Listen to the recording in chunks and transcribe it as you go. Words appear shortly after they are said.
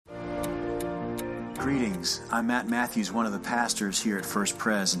Greetings. I'm Matt Matthews, one of the pastors here at First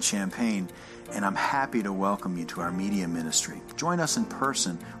Pres in Champaign, and I'm happy to welcome you to our media ministry. Join us in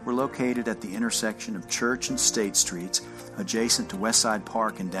person. We're located at the intersection of Church and State Streets, adjacent to Westside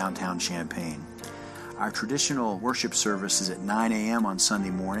Park in downtown Champaign. Our traditional worship service is at 9 a.m. on Sunday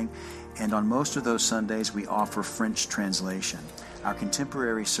morning, and on most of those Sundays we offer French translation. Our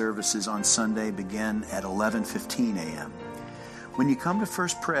contemporary services on Sunday begin at 11:15 a.m. When you come to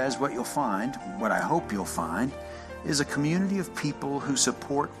First Pres, what I hope you'll find, is a community of people who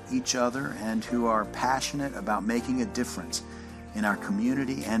support each other and who are passionate about making a difference in our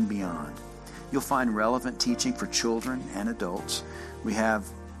community and beyond. You'll find relevant teaching for children and adults. We have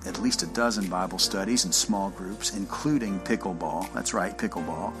at least a dozen Bible studies in small groups, including pickleball. That's right,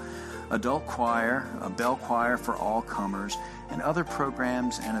 pickleball. Adult choir, a bell choir for all comers, and other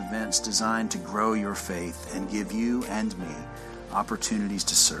programs and events designed to grow your faith and give you and me opportunities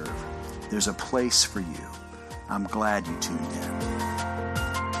to serve. There's a place for you. I'm glad you tuned in.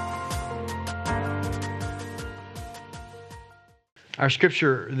 Our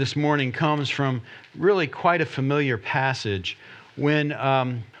scripture this morning comes from really quite a familiar passage when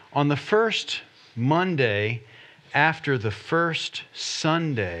on the first Monday after the first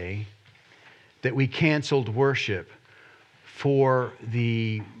Sunday that we canceled worship for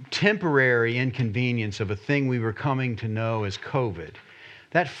the temporary inconvenience of a thing we were coming to know as COVID.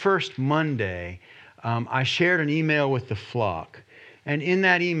 That first Monday, I shared an email with the flock. And in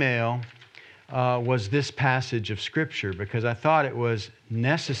that email was this passage of Scripture, because I thought it was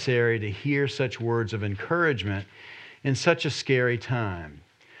necessary to hear such words of encouragement in such a scary time.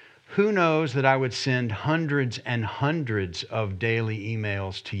 Who knows that I would send hundreds and hundreds of daily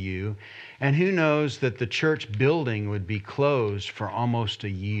emails to you, and who knows that the church building would be closed for almost a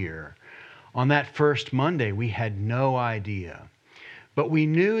year. On that first Monday, we had no idea. But we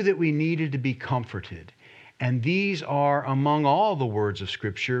knew that we needed to be comforted. And these are, among all the words of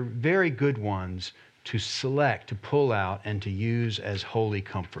Scripture, very good ones to select, to pull out, and to use as holy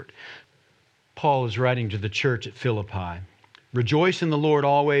comfort. Paul is writing to the church at Philippi. Rejoice in the Lord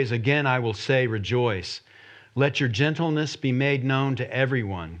always. Again, I will say rejoice. Let your gentleness be made known to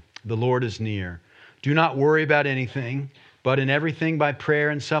everyone. The Lord is near. Do not worry about anything, but in everything by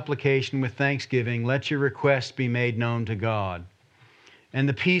prayer and supplication with thanksgiving, let your requests be made known to God. And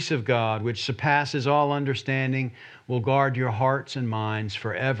the peace of God, which surpasses all understanding, will guard your hearts and minds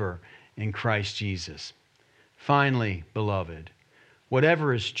forever in Christ Jesus. Finally, beloved,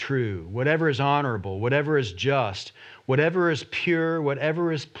 whatever is true, whatever is honorable, whatever is just, whatever is pure,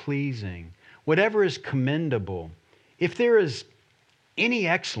 whatever is pleasing, whatever is commendable, if there is any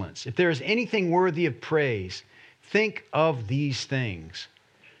excellence, if there is anything worthy of praise, think of these things.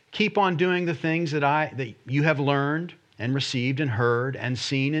 Keep on doing the things that you have learned and received and heard and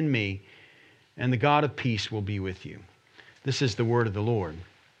seen in me, and the God of peace will be with you. This is the word of the Lord.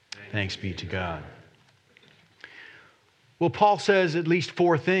 Thanks be to God. Well, Paul says at least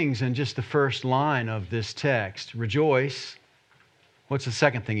four things in just the first line of this text. Rejoice. What's the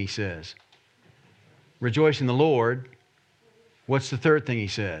second thing he says? Rejoice in the Lord. What's the third thing he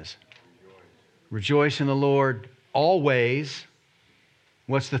says? Rejoice in the Lord always.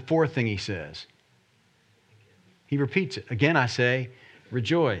 What's the fourth thing he says? He repeats it. Again, I say,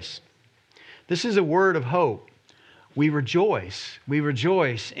 rejoice. This is a word of hope. We rejoice. We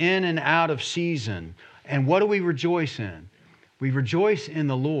rejoice in and out of season. And what do we rejoice in? We rejoice in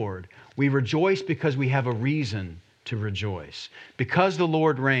the Lord. We rejoice because we have a reason to rejoice. Because the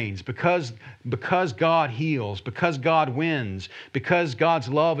Lord reigns, because God heals, because God wins, because God's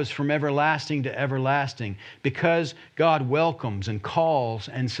love is from everlasting to everlasting, because God welcomes and calls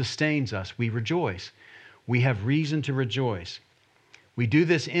and sustains us, we rejoice. We have reason to rejoice. We do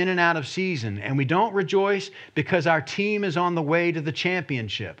this in and out of season, and we don't rejoice because our team is on the way to the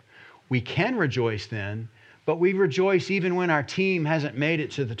championship. We can rejoice then, but we rejoice even when our team hasn't made it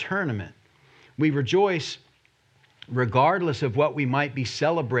to the tournament. We rejoice regardless of what we might be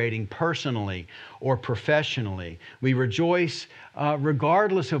celebrating personally or professionally. We rejoice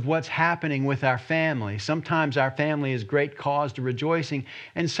regardless of what's happening with our family. Sometimes our family is great cause to rejoicing,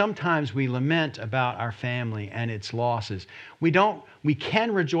 and sometimes we lament about our family and its losses. We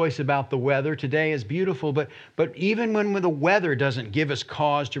can rejoice about the weather. Today is beautiful, but even when the weather doesn't give us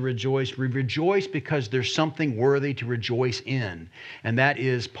cause to rejoice, we rejoice because there's something worthy to rejoice in, and that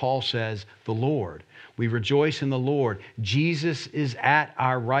is, Paul says, the Lord. We rejoice in the Lord. Jesus is at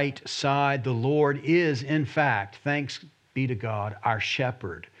our right side. The Lord is, in fact, thanks be to God, our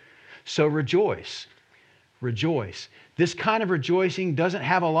shepherd. So rejoice. rejoice. This kind of rejoicing doesn't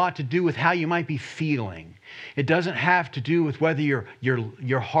have a lot to do with how you might be feeling. It doesn't have to do with whether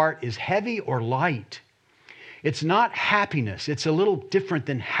your heart is heavy or light. It's not happiness. It's a little different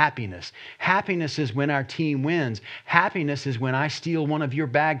than happiness. Happiness is when our team wins. Happiness is when I steal one of your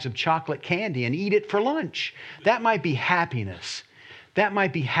bags of chocolate candy and eat it for lunch. That might be happiness. That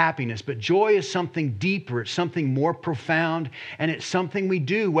might be happiness, but joy is something deeper. It's something more profound, and it's something we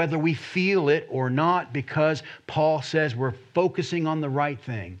do whether we feel it or not, because Paul says we're focusing on the right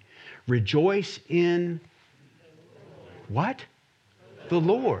thing. Rejoice in what? The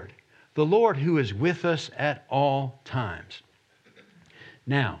Lord. The Lord who is with us at all times.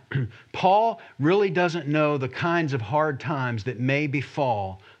 Now, Paul really doesn't know the kinds of hard times that may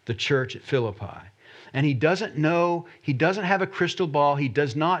befall the church at Philippi. And he doesn't have a crystal ball. He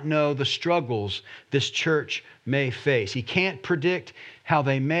does not know the struggles this church may face. He can't predict how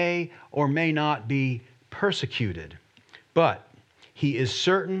they may or may not be persecuted. But he is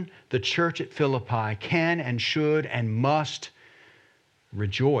certain the church at Philippi can and should and must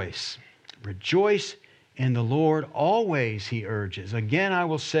rejoice. Rejoice in the Lord always, he urges. Again, I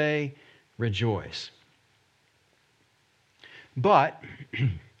will say, rejoice. But,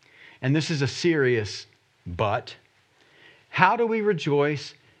 and this is a serious but, how do we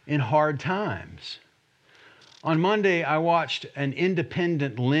rejoice in hard times? On Monday, I watched an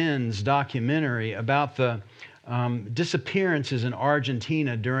Independent Lens documentary about the disappearances in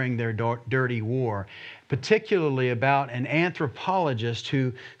Argentina during their dirty war, particularly about an anthropologist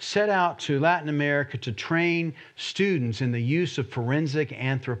who set out to Latin America to train students in the use of forensic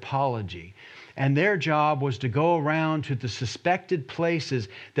anthropology. And their job was to go around to the suspected places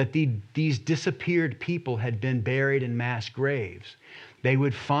that these disappeared people had been buried in mass graves. They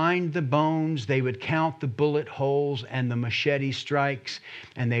would find the bones, they would count the bullet holes and the machete strikes,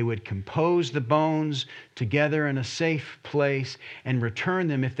 and they would compose the bones together in a safe place and return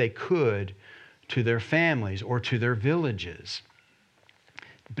them, if they could, to their families or to their villages.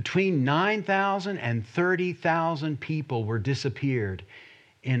 Between 9,000 and 30,000 people were disappeared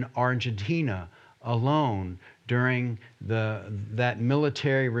in Argentina alone during that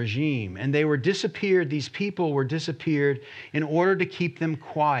military regime. And these people were disappeared in order to keep them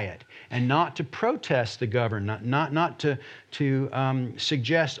quiet and not to protest the government, not to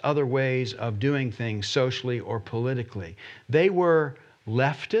suggest other ways of doing things socially or politically. They were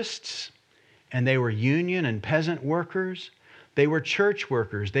leftists, and they were union and peasant workers. They were church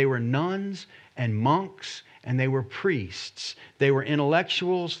workers. They were nuns and monks, and they were priests. They were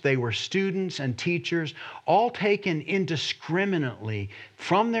intellectuals. They were students and teachers, all taken indiscriminately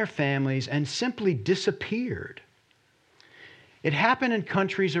from their families and simply disappeared. It happened in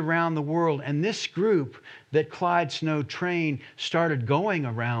countries around the world, and this group that Clyde Snow trained started going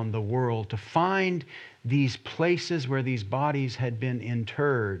around the world to find these places where these bodies had been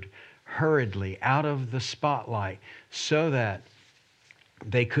interred hurriedly out of the spotlight so that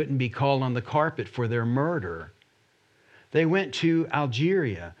they couldn't be called on the carpet for their murder. They went to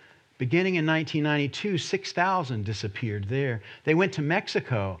Algeria. Beginning in 1992, 6,000 disappeared there. They went to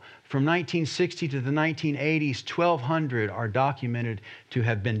Mexico. From 1960 to the 1980s, 1,200 are documented to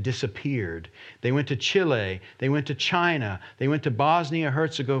have been disappeared. They went to Chile. They went to China. They went to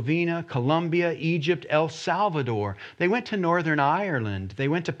Bosnia-Herzegovina, Colombia, Egypt, El Salvador. They went to Northern Ireland. They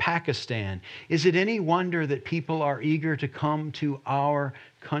went to Pakistan. Is it any wonder that people are eager to come to our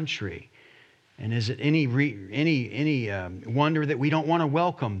country? And is it any wonder that we don't want to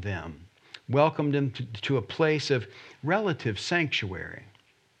welcome them to a place of relative sanctuary?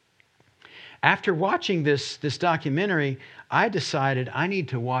 After watching this documentary, I decided I need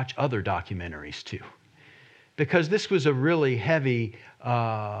to watch other documentaries too, because this was a really heavy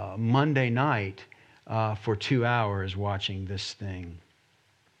Monday night for 2 hours watching this thing.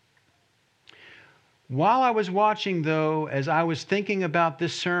 While I was watching, though, as I was thinking about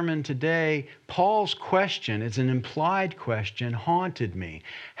this sermon today, Paul's question, it's an implied question, haunted me.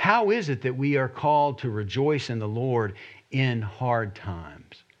 How is it that we are called to rejoice in the Lord in hard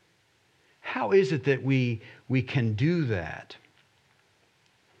times? How is it that we can do that?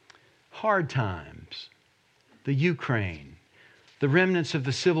 Hard times, the Ukraine, the remnants of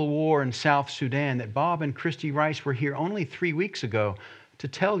the civil war in South Sudan that Bob and Christy Rice were here only 3 weeks ago to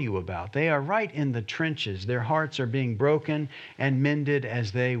tell you about. They are right in the trenches. Their hearts are being broken and mended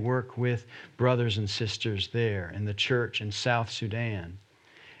as they work with brothers and sisters there in the church in South Sudan.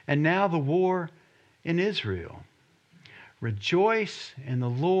 And now the war in Israel. Rejoice in the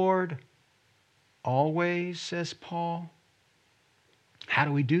Lord always, says Paul. How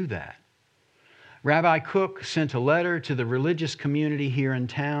do we do that? Rabbi Cook sent a letter to the religious community here in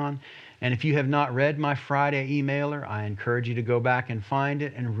town, And if you have not read my Friday emailer, I encourage you to go back and find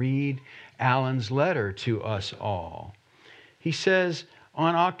it and read Alan's letter to us all. He says,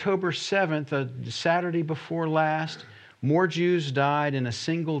 on October 7th, the Saturday before last, more Jews died in a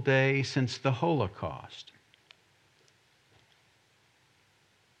single day since the Holocaust.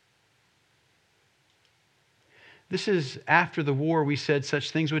 This is after the war we said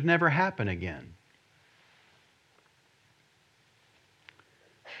such things would never happen again.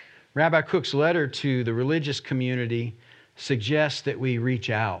 Rabbi Cook's letter to the religious community suggests that we reach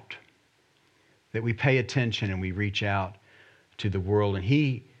out, that we pay attention and we reach out to the world. And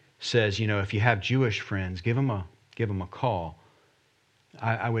he says, if you have Jewish friends, give them a call.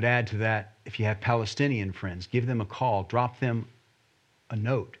 I would add to that, if you have Palestinian friends, give them a call, drop them a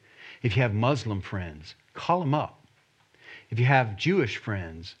note. If you have Muslim friends, call them up. If you have Jewish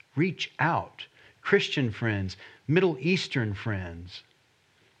friends, reach out. Christian friends, Middle Eastern friends.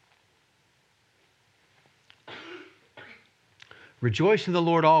 Rejoice in the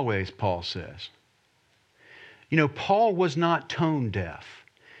Lord always, Paul says. Paul was not tone deaf.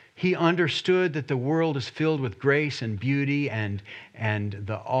 He understood that the world is filled with grace and beauty and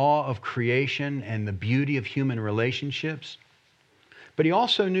the awe of creation and the beauty of human relationships. But he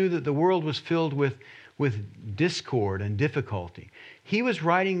also knew that the world was filled with discord and difficulty. He was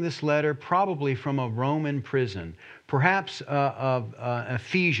writing this letter probably from a Roman prison, perhaps an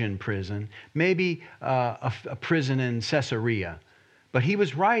Ephesian prison, maybe a prison in Caesarea. But he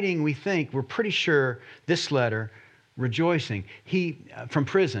was writing, we're pretty sure, this letter, rejoicing. From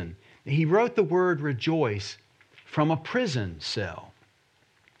prison. He wrote the word rejoice from a prison cell.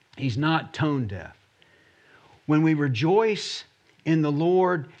 He's not tone deaf. When we rejoice in the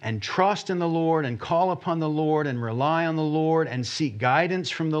Lord and trust in the Lord and call upon the Lord and rely on the Lord and seek guidance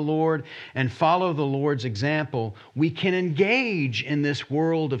from the Lord and follow the Lord's example, we can engage in this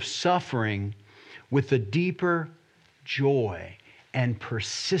world of suffering with a deeper joy and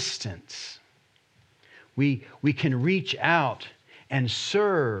persistence. We can reach out and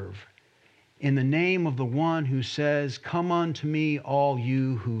serve in the name of the one who says, "Come unto me, all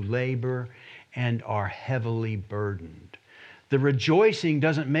you who labor and are heavily burdened." The rejoicing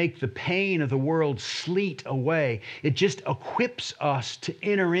doesn't make the pain of the world sleet away. It just equips us to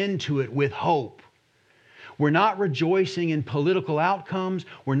enter into it with hope. We're not rejoicing in political outcomes.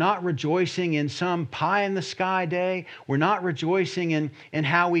 We're not rejoicing in some pie-in-the-sky day. We're not rejoicing in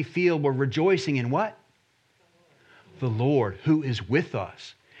how we feel. We're rejoicing in what? The Lord, who is with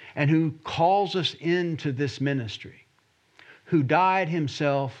us and who calls us into this ministry, who died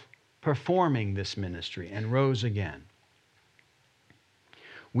himself performing this ministry and rose again.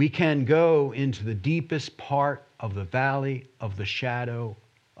 We can go into the deepest part of the valley of the shadow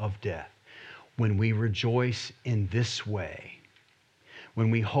of death when we rejoice in this way, when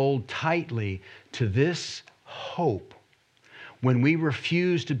we hold tightly to this hope, when we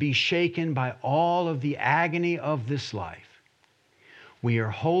refuse to be shaken by all of the agony of this life. We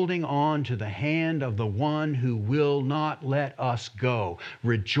are holding on to the hand of the one who will not let us go.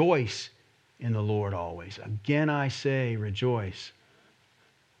 Rejoice in the Lord always. Again I say, rejoice.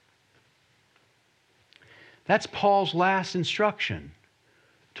 That's Paul's last instruction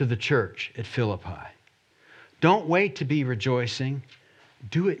to the church at Philippi. Don't wait to be rejoicing.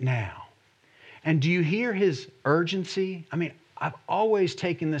 Do it now. And do you hear his urgency? I've always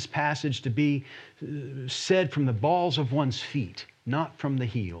taken this passage to be said from the balls of one's feet, not from the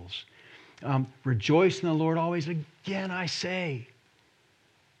heels. Rejoice in the Lord always. Again, I say,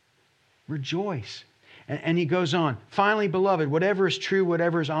 rejoice. And he goes on. Finally, beloved, whatever is true,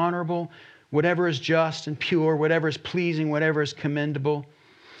 whatever is honorable, whatever is just and pure, whatever is pleasing, whatever is commendable,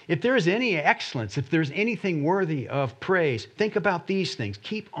 if there is any excellence, if there's anything worthy of praise, think about these things.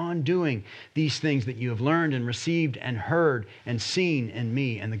 Keep on doing these things that you have learned and received and heard and seen in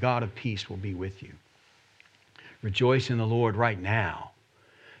me, and the God of peace will be with you. Rejoice in the Lord right now.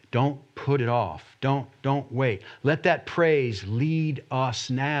 Don't put it off. Don't wait. Let that praise lead us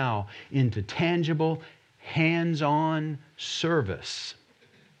now into tangible, hands-on service.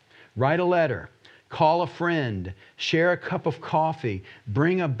 Write a letter. Call a friend, share a cup of coffee,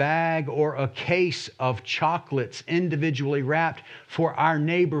 bring a bag or a case of chocolates individually wrapped for our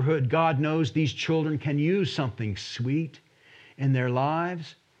neighborhood. God knows these children can use something sweet in their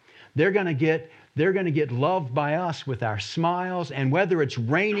lives. They're going to get loved by us with our smiles, and whether it's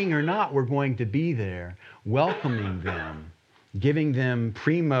raining or not, we're going to be there welcoming them, giving them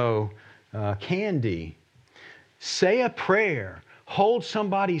primo candy. Say a prayer. Hold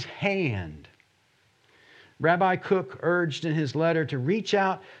somebody's hand. Rabbi Cook urged in his letter to reach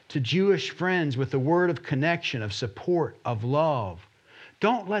out to Jewish friends with the word of connection, of support, of love.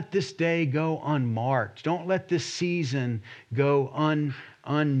 Don't let this day go unmarked. Don't let this season go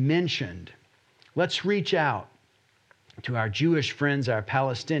unmentioned. Let's reach out to our Jewish friends, our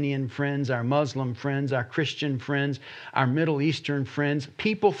Palestinian friends, our Muslim friends, our Christian friends, our Middle Eastern friends,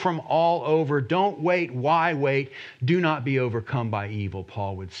 people from all over. Don't wait. Why wait? Do not be overcome by evil,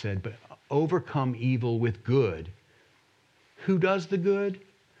 Paul would say, but overcome evil with good. Who does the good?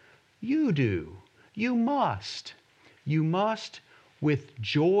 You do. You must. You must with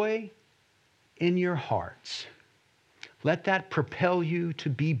joy in your hearts. Let that propel you to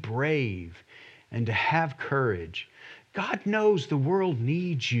be brave and to have courage. God knows the world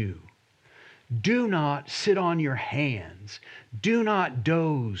needs you. Do not sit on your hands. Do not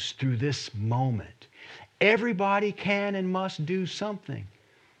doze through this moment. Everybody can and must do something.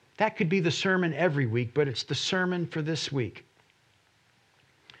 That could be the sermon every week, but it's the sermon for this week.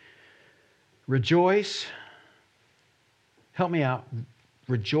 Rejoice. Help me out.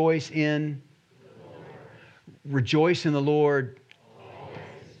 Rejoice in the Lord.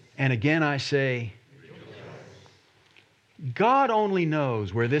 And again I say, God only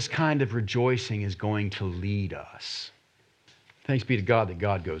knows where this kind of rejoicing is going to lead us. Thanks be to God that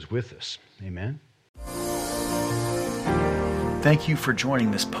God goes with us. Amen. Thank you for joining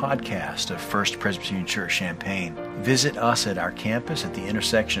this podcast of First Presbyterian Church Champaign. Visit us at our campus at the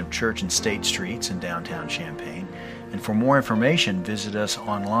intersection of Church and State Streets in downtown Champaign. And for more information, visit us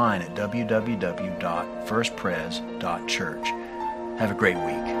online at www.firstpres.church. Have a great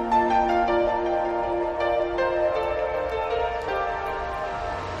week.